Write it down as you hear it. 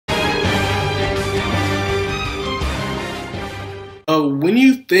when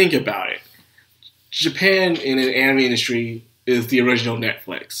you think about it, Japan in an anime industry is the original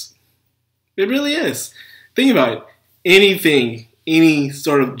Netflix. It really is. Think about it. Anything, any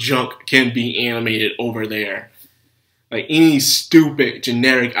sort of junk can be animated over there. Like any stupid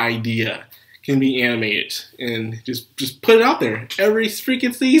generic idea can be animated and just put it out there every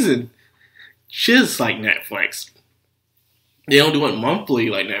freaking season. Just like Netflix. They don't do it monthly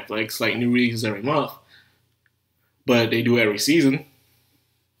like Netflix, like new releases every month. But they do it every season.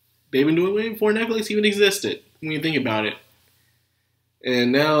 They've been doing it way before Netflix even existed, when you think about it.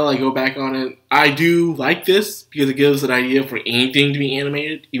 And now I go back on it. I do like this because it gives an idea for anything to be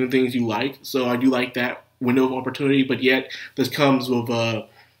animated, even things you like. So I do like that window of opportunity, but yet this comes with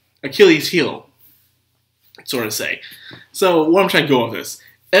Achilles' heel, sort of say. So what I'm trying to go with this,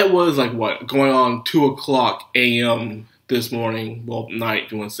 it was like what, going on 2 o'clock a.m. this morning, well, night,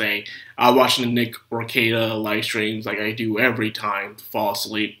 if you want to say. I was watching the Nick Orcada live streams like I do every time to fall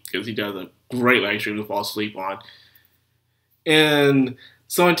asleep, because he does a great live stream to fall asleep on. And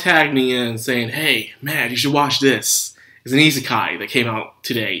someone tagged me in saying, hey, Matt, you should watch this. It's an isekai that came out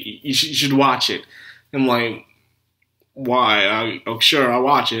today. You should watch it. I'm like, why? Sure, I'll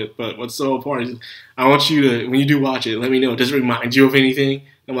watch it, but what's so important is I want you to, when you do watch it, let me know. Does it remind you of anything?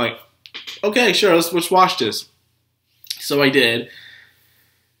 I'm like, okay, sure, let's watch this. So I did.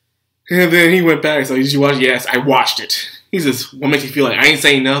 And then he went back, so did you watch it? Yes, I watched it. He says, what makes you feel like I ain't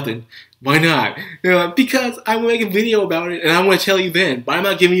saying nothing? Why not? Because I'm going to make a video about it, and I'm going to tell you then. But I'm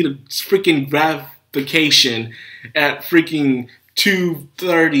not giving you the freaking gratification at freaking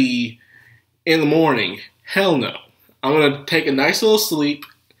 2:30 in the morning. Hell no. I'm going to take a nice little sleep,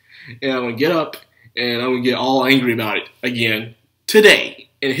 and I'm going to get up, and I'm going to get all angry about it again today.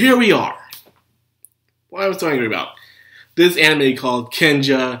 And here we are. What am I so angry about? This anime called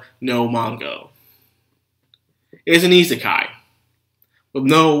Kenja no Mango. It's an isekai with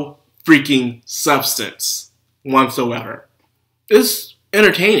no freaking substance whatsoever. It's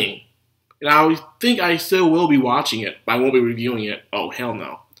entertaining, and I think I still will be watching it, but I won't be reviewing it. Oh, hell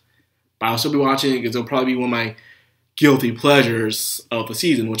no. But I'll still be watching it because it'll probably be one of my guilty pleasures of the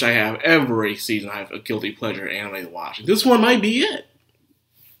season, which I have every season. I have a guilty pleasure anime to watch. And this one might be it.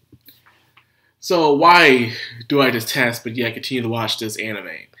 So why do I detest but yet continue to watch this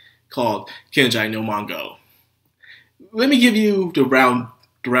anime called Kenja no Mango? Let me give you the round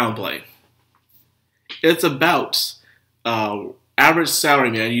play. It's about average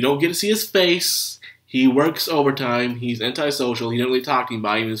salaryman. You don't get to see his face. He works overtime. He's antisocial. He doesn't really talk to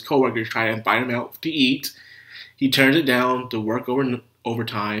anybody. His coworkers try to invite him out to eat. He turns it down to work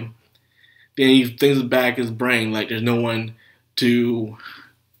overtime. Then he thinks back his brain like there's no one to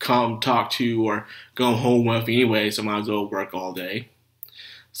come talk to or go home with anyway, so I might as well work all day.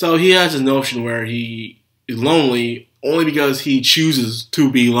 So he has this notion where he is lonely only because he chooses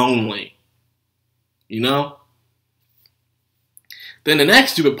to be lonely. You know? Then the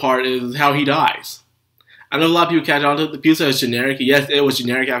next stupid part is how he dies. I know a lot of people catch on to it. The people say it's generic. Yes, it was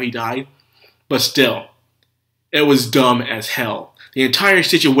generic how he died. But still, it was dumb as hell. The entire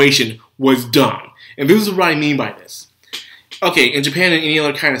situation was dumb. And this is what I mean by this. Okay, in Japan and any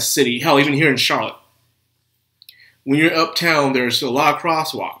other kind of city, hell, even here in Charlotte, when you're uptown, there's a lot of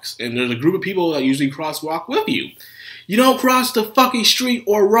crosswalks, and there's a group of people that usually crosswalk with you. You don't cross the fucking street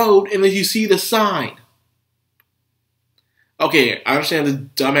or road unless you see the sign. Okay, I understand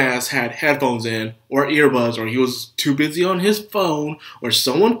the dumbass had headphones in, or earbuds, or he was too busy on his phone, or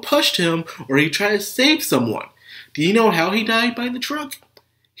someone pushed him, or he tried to save someone. Do you know how he died by the truck?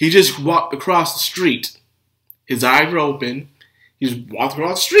 He just walked across the street. His eyes were open. He just walked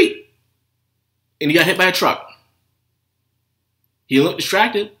across the street. And he got hit by a truck. He looked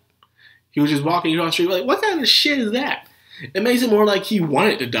distracted. He was just walking across the street. Like, what kind of shit is that? It makes it more like he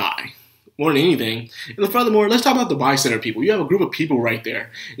wanted to die. More than anything. And furthermore, let's talk about the bystander people. You have a group of people right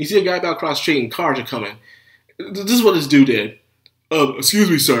there. You see a guy about across the street and cars are coming. This is what this dude did. Excuse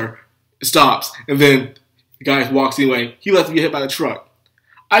me, sir. Stops. And then the guy walks anyway. He lets him get hit by the truck.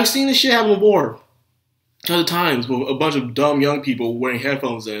 I've seen this shit happen before. Other times with a bunch of dumb young people wearing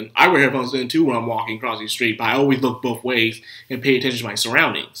headphones in. I wear headphones in too when I'm walking across the street, but I always look both ways and pay attention to my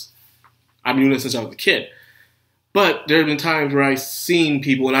surroundings. I've been doing this since I was a kid. But there have been times where I've seen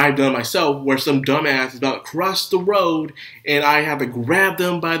people, and I've done myself, where some dumbass is about to cross the road, and I have to grab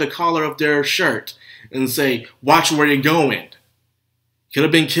them by the collar of their shirt and say, watch where you're going. Could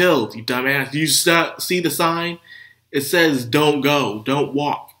have been killed, you dumbass. Do you see the sign? It says, don't go, don't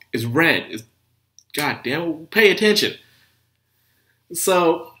walk. It's red. It's, God damn it, pay attention.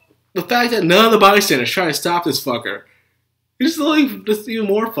 So, the fact that none of the bystanders try to stop this fucker It's even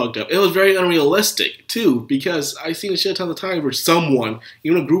more fucked up. It was very unrealistic, too, because I've seen a shit ton of times where someone,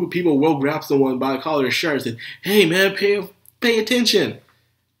 even a group of people, will grab someone by the collar of their shirt and say, hey, man, pay attention.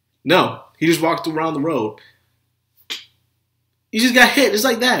 No, he just walked around the road. He just got hit, just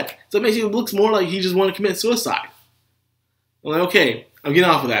like that. So it makes it look more like he just wanted to commit suicide. I'm like, okay, I'm getting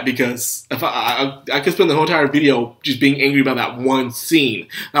off of that because if I could spend the whole entire video just being angry about that one scene.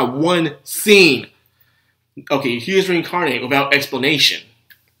 That one scene. Okay, he is reincarnated without explanation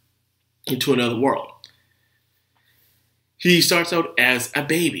into another world. He starts out as a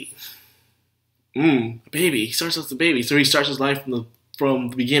baby. A baby. He starts out as a baby. So he starts his life from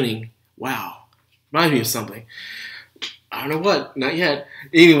the beginning. Wow. Reminds me of something. I don't know what. Not yet.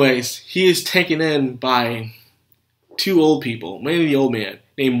 Anyways, he is taken in by two old people. Mainly the old man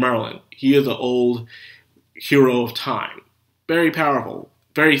named Merlin. He is an old hero of time. Very powerful.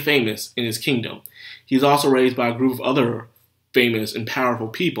 Very famous in his kingdom. He's also raised by a group of other famous and powerful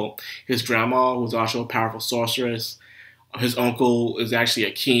people. His grandma was also a powerful sorceress. His uncle is actually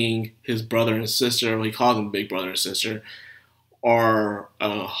a king. His brother and sister, well, he calls them big brother and sister, are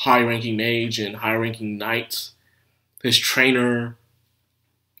a high-ranking mage and high-ranking knights. His trainer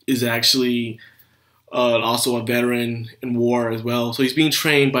is actually also a veteran in war as well. So he's being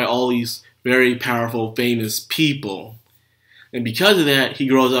trained by all these very powerful, famous people. And because of that, he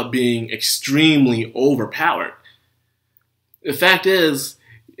grows up being extremely overpowered. The fact is,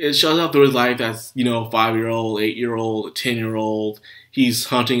 it shows up through his life as, 5-year-old, 8-year-old, a 10-year-old. He's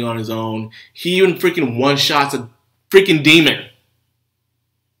hunting on his own. He even freaking one-shots a freaking demon.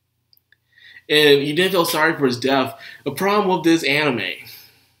 And he didn't feel sorry for his death. The problem with this anime,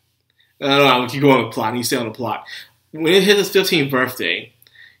 I don't know, I'll keep going on the plot, and you stay on the plot. When it hit his 15th birthday,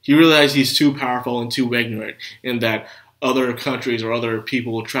 he realized he's too powerful and too ignorant, and that other countries or other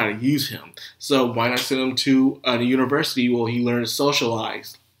people will try to use him. So why not send him to a university where he learns to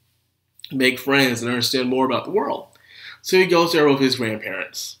socialize, make friends, and understand more about the world? So he goes there with his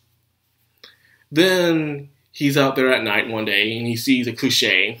grandparents. Then he's out there at night one day, and he sees a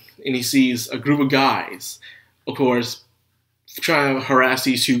cliche, and he sees a group of guys, of course, trying to harass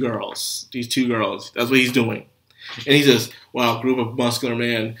these two girls. That's what he's doing. And he says, wow, a group of muscular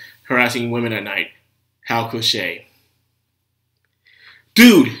men harassing women at night. How cliche.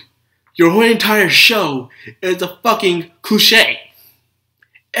 Dude, your whole entire show is a fucking cliche.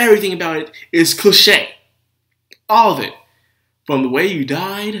 Everything about it is cliche. All of it. From the way you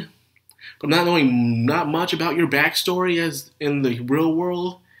died, from not knowing not much about your backstory as in the real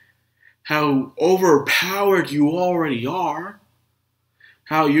world, how overpowered you already are,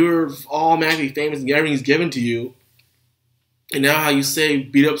 how you're automatically famous and everything's given to you, and now how you say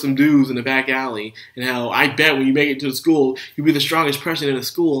beat up some dudes in the back alley, and how I bet when you make it to the school, you'll be the strongest person in the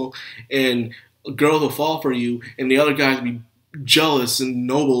school, and girls will fall for you, and the other guys will be jealous and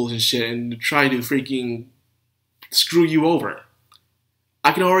nobles and shit, and try to freaking screw you over.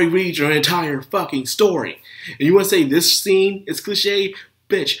 I can already read your entire fucking story. And you want to say this scene is cliche?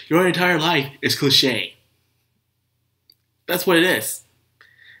 Bitch, your entire life is cliche. That's what it is.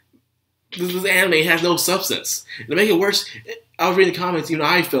 This anime has no substance. And to make it worse, I was reading the comments,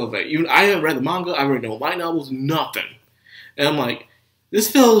 I felt that. I haven't read the manga, I haven't read no light novels, nothing. And I'm like, this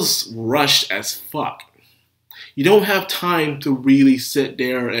feels rushed as fuck. You don't have time to really sit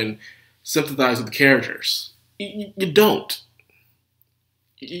there and sympathize with the characters. You don't.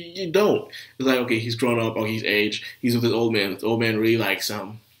 You don't. It's like, okay, he's grown up, he's aged, he's with this old man. This old man really likes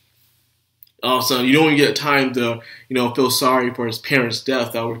him. All of a sudden, you don't even get time to, feel sorry for his parents'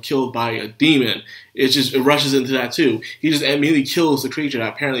 death that were killed by a demon. It rushes into that too. He just immediately kills the creature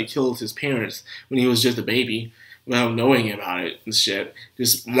that apparently killed his parents when he was just a baby, without knowing about it and shit.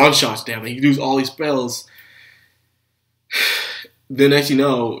 Just one-shots them. He does all these spells. The next you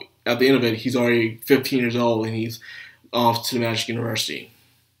know, at the end of it, he's already 15 years old and he's off to the Magic University.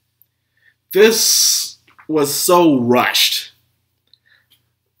 This was so rushed.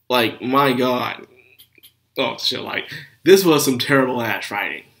 Like, my God. Oh, shit, this was some terrible ass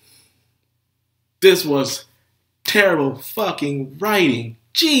writing. This was terrible fucking writing.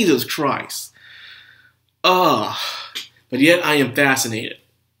 Jesus Christ. But yet I am fascinated.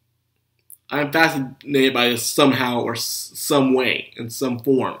 I am fascinated by this somehow or some way, in some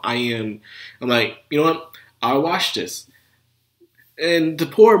form. I'm like, you know what? I'll watch this. And to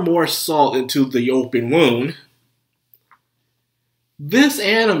pour more salt into the open wound, this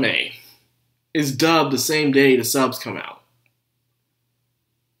anime is dubbed the same day the subs come out.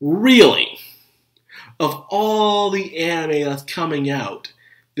 Really? Of all the anime that's coming out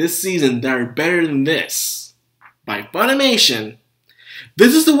this season that are better than this, by Funimation,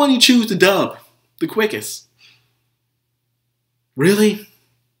 this is the one you choose to dub the quickest. Really?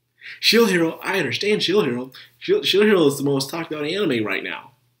 Shield Hero, I understand Shield Hero. Shield Hero is the most talked about anime right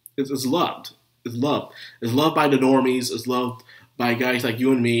now. It's loved. It's loved. It's loved by the normies. It's loved by guys like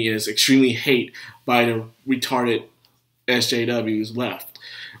you and me, and it's extremely hate by the retarded SJWs left.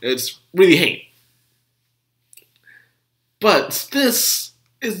 It's really hate. But this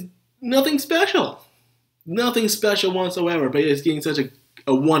is nothing special. Nothing special whatsoever, but it's getting such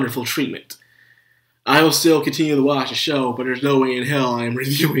a wonderful treatment. I will still continue to watch the show, but there's no way in hell I am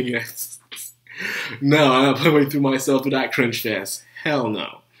reviewing it. No, I'm not putting through myself through that cringe fest. Hell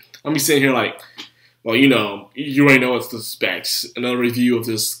no. I'm be sitting here like, well, you already know what's the specs. Another review of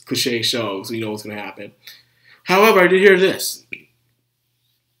this cliche show, so you know what's going to happen. However, I did hear this.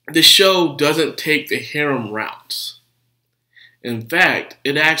 The show doesn't take the harem route. In fact,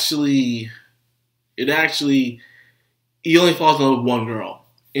 he only falls in love with one girl,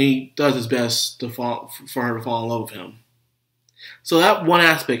 and he does his best for her to fall in love with him. So that one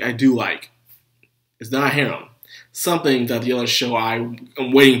aspect I do like. It's not a harem. Something that the other show I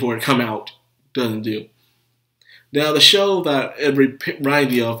am waiting for to come out doesn't do. Now, the show that it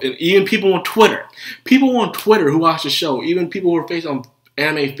reminds me of, and even people on Twitter who watch the show, even people who are based on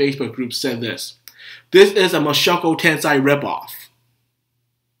anime Facebook groups said this. This is a Mushoku Tensei ripoff.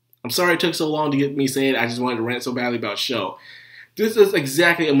 I'm sorry it took so long to get me say it. I just wanted to rant so badly about the show. This is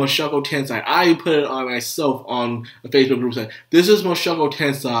exactly a Mushoku Tensei. I put it on myself on a Facebook group saying, this is Mushoku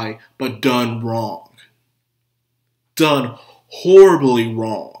Tensei, but done wrong. Done horribly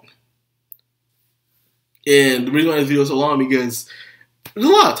wrong. And the reason why this video is so long because there's a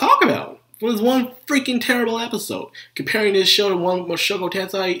lot to talk about. There's one freaking terrible episode. Comparing this show to one Mushoku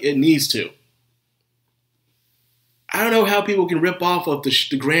Tensei, it needs to. I don't know how people can rip off of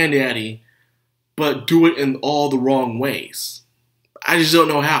the granddaddy, but do it in all the wrong ways. I just don't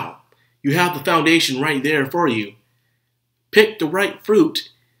know how. You have the foundation right there for you. Pick the right fruit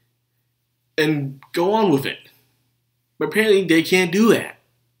and go on with it. But apparently they can't do that.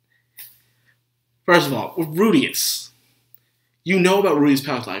 First of all, with Rudius. You know about Rudius'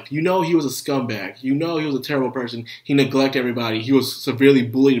 past life. You know he was a scumbag. You know he was a terrible person. He neglected everybody. He was severely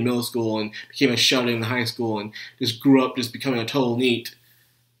bullied in middle school and became a shut-in in high school and just grew up just becoming a total NEET.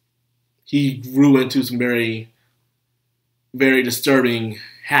 He grew into some very, very disturbing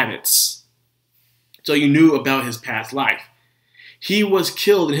habits. So you knew about his past life. He was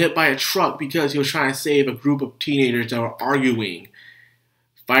killed and hit by a truck because he was trying to save a group of teenagers that were arguing,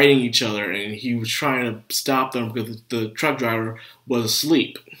 fighting each other, and he was trying to stop them because the truck driver was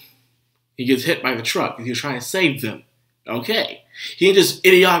asleep. He gets hit by the truck because he was trying to save them. Okay. He didn't just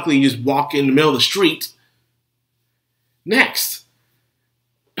idiotically just walk in the middle of the street. Next.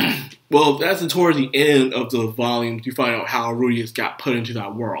 Well, that's towards the end of the volume you find out how Rudius got put into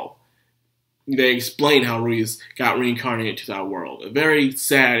that world. They explain how Rudius got reincarnated to that world. A very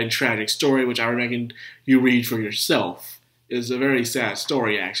sad and tragic story, which I recommend you read for yourself. It's a very sad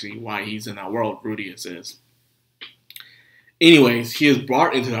story, actually, why he's in that world, Rudius is. Anyways, he is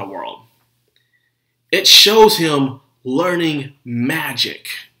brought into that world. It shows him learning magic.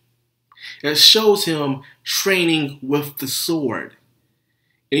 It shows him training with the sword.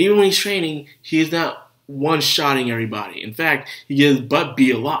 And even when he's training, he is not one-shotting everybody. In fact, he gets butt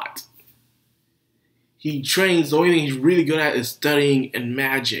beat a lot. He trains, the only thing he's really good at is studying and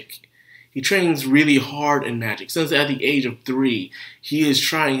magic. He trains really hard in magic. Since at the age of 3, he is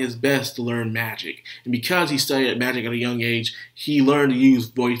trying his best to learn magic. And because he studied magic at a young age, he learned to use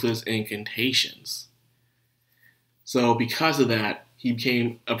voiceless incantations. So because of that, he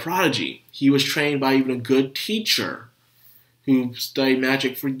became a prodigy. He was trained by even a good teacher who studied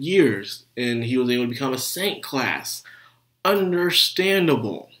magic for years, and he was able to become a saint class.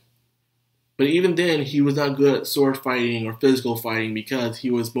 Understandable. But even then, he was not good at sword fighting or physical fighting because he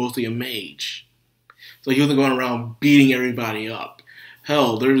was mostly a mage. So he wasn't going around beating everybody up.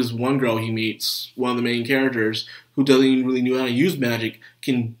 Hell, there's one girl he meets, one of the main characters, who doesn't even really know how to use magic,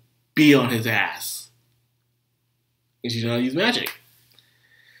 can beat on his ass. And she knows how to use magic.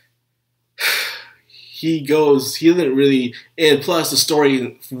 He doesn't really, and plus the story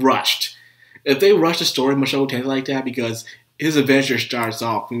isn't rushed. If they rush the story, Mushoku Tensei like that, because his adventure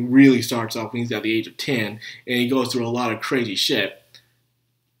really starts off when he's at the age of 10, and he goes through a lot of crazy shit.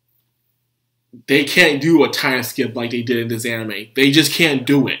 They can't do a time skip like they did in this anime. They just can't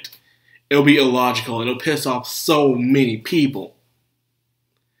do it. It'll be illogical. It'll piss off so many people.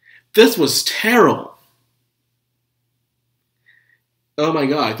 This was terrible. Oh my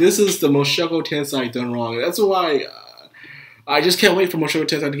god, this is the Mushoku Tensei done wrong. That's why I just can't wait for Mushoku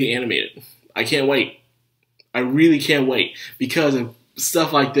Tensei to get animated. I can't wait. I really can't wait, because of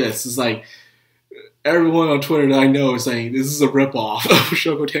stuff like this. It's like, everyone on Twitter that I know is saying this is a ripoff of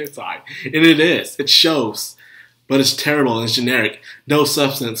Mushoku Tensei. And it is. It shows. But it's terrible and it's generic. No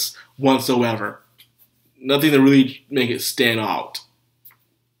substance whatsoever. Nothing to really make it stand out.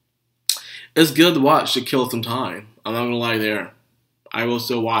 It's good to watch to kill some time. I'm not gonna lie there. I will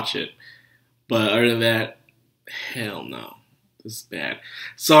still watch it. But other than that, hell no. This is bad.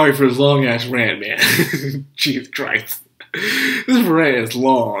 Sorry for this long ass rant, man. Jesus Christ. This rant is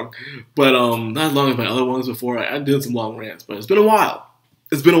long. But not as long as my other ones before. I did some long rants, but it's been a while.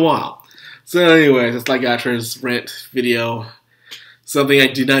 It's been a while. So anyways, that's like I got for this rant video. Something I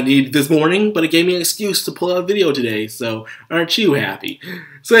did not need this morning, but it gave me an excuse to pull out a video today, so aren't you happy?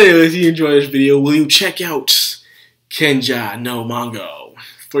 So anyways, if you enjoyed this video, will you check out Kenja no Mago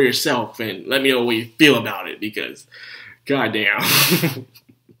for yourself and let me know what you feel about it, because goddamn.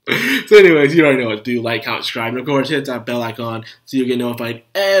 So anyways, you already know what to do. Like, comment, subscribe, and of course hit that bell icon so you get notified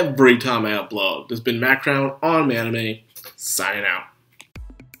every time I upload. This has been Madcrownxox on Anime, signing out.